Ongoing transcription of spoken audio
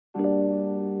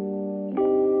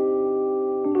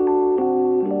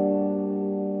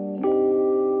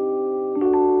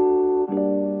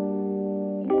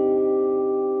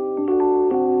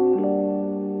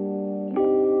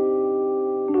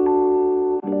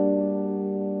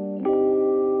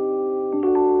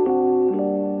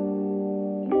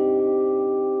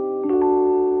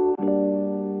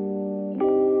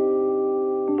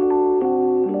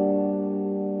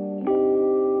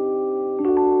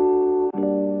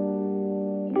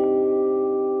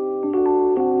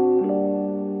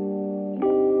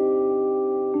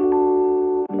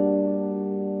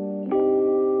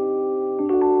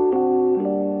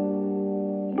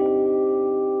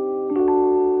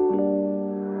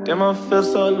Damn, I feel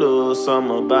so loose,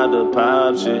 something about the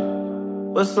pop shit.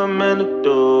 What's a man to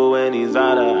do when he's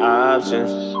out of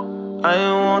options? I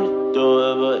ain't wanna do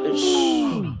it, but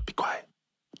shh, be quiet,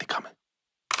 they coming.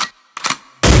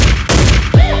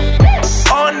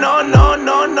 Oh no, no,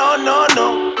 no, no, no,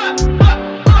 no.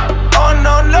 Oh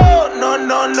no, no, no,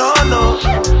 no, no, no.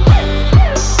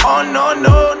 Oh no,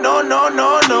 no, no, no,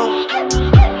 no, no.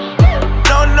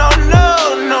 No, no, no,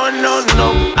 no, no,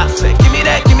 no. I said, give me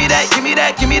that, give me that, give me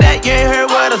that, give me that. You ain't heard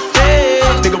what I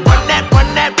said. Nigga, run that,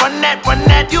 run that, run that, run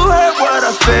that. You heard what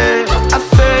I said. I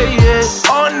said, yeah.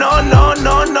 Oh no, no,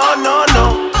 no, no, no,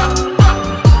 no.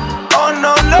 Oh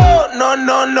no, no, no,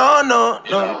 no, no, no,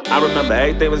 no. I remember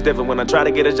everything was different when I tried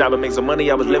to get a job and make some money.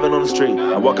 I was living on the street.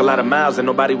 I walk a lot of miles and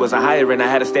nobody was hiring. I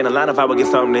had to stay in the line if I would get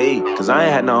something to eat. Cause I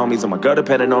ain't had no homies and my girl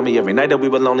depended on me. Every night that we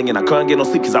were lonely and I couldn't get no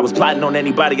sleep cause I was plotting on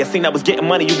anybody. I seen I was getting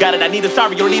money, you got it. I need a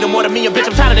sorry, you don't need it more than me. And bitch,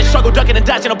 I'm tired of this struggle, ducking and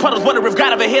dodging the puddles. Wonder if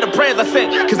God ever hear the prayers I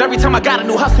sent. Cause every time I got a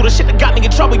new hustle, the shit that got me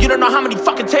in trouble. You don't know how many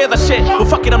fucking tears I shed. But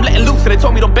fuck it, I'm letting loose. And they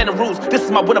told me don't bend the rules. This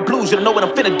is my winter blues, you don't know what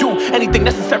I'm finna do. Anything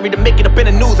necessary to make it up in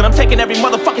the news. And I'm taking every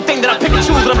motherfucking thing that I pick and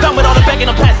choose. And I'm done with all the begging,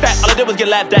 I'm past that. All I did was get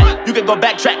laughed at. You can go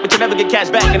backtrack, but you never get cash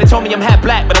back. And they told me I'm half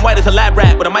black, but I'm white as a lab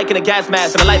rat. With a mic and a gas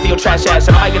mask, and a life in your trash ass.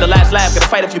 And I might get the last laugh, gonna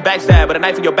fight if you backstab. With a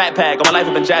knife in your backpack, all my life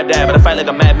I've been jabbed at. But I fight like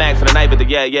a Mad Max and a knife at the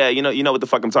you know what the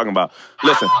fuck I'm talking about.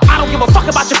 Listen, I don't give a fuck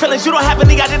about your feelings. You don't have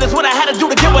any idea that's what I had to do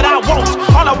to get what I want.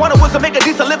 All I wanted was to make a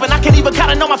decent living. I can't even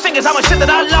kinda know my fingers how much shit that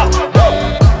I love.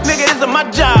 Nigga, this is my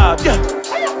job, yeah.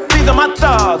 These are my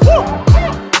thoughts.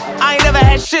 I ain't never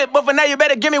had shit, but for now you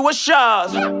better give me what's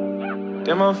yours.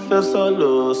 Damn, I feel so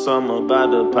loose, something about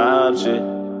the pop shit.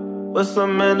 What's a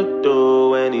man to do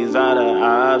when he's out of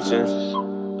options?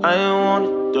 I ain't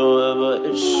wanna do it,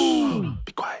 but shh,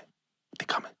 be quiet, they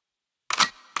coming.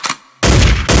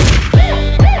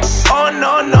 Oh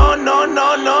no, no, no,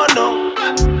 no, no, no.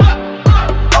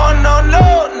 Oh no,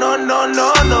 no, no, no,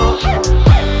 no, no.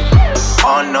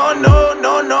 Oh no, no,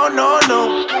 no, no, no,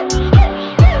 no.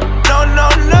 No, no,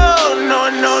 no, no,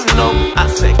 no, no. I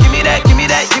said, give me that, give me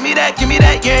that, give me that, give me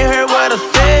that. You ain't heard what I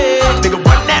said. Nigga,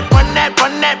 run that, run that,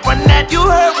 run that, run that. You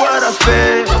heard what I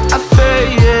said. I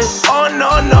said, yeah. Oh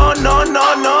no, no, no,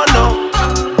 no, no, no.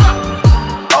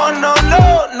 Oh no,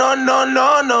 no, no, no,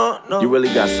 no, no, no. You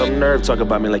really got some nerve talking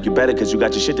about me like you better cause you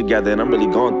got your shit together and I'm really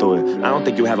going through it. I don't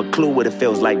think you have a clue what it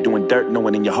feels like doing dirt,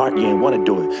 knowing in your heart you ain't wanna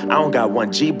do it. I don't got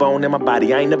one G-bone in my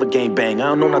body, I ain't never gang bang. I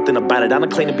don't know nothing about it, I don't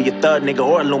claim to be a thug nigga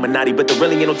or Illuminati. But there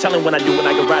really ain't no telling when I do when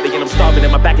I get rowdy and I'm starving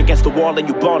and my back against the wall and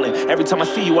you ballin'. Every time I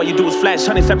see you, all you do is flash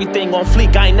hundreds, everything on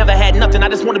fleek. I ain't never had nothing, I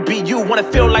just wanna be you. Wanna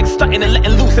feel like stunting and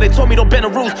letting loose. So they told me don't bend the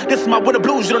rules. This is my winter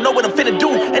blues, you don't know what I'm finna do.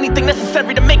 Anything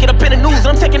necessary to make it up in the news. And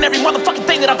I'm taking every motherfucking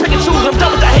thing that I pick and choose. And I'm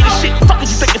done with that hating shit. Fuck what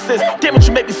you think this is. Damn it,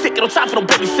 you make me sick. Ain't no time for no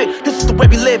babysit. This is the way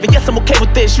we live, and yes, I'm okay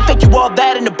with this. You think you all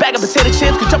that in a bag of potato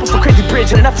chips? Could jump off a crazy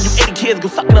bridge, and enough of you 80 kids go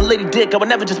sucking a lady dick. I would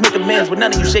never just make amends with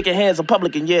none of you shaking hands in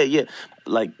public. And yeah.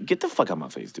 Like, get the fuck out my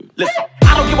face, dude. Listen,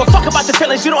 I don't give a fuck about your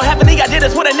feelings. You don't have any idea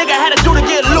that's what a nigga had to do to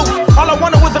get loose. All I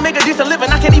wanted was to make a decent living.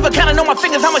 I can't even kinda know my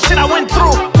fingers how much shit I went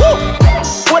through.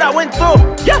 Woo! What I went through,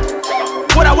 yeah.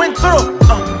 What I went through.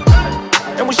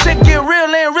 And when shit get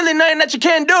real, ain't really nothing that you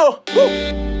can't do.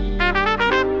 Woo!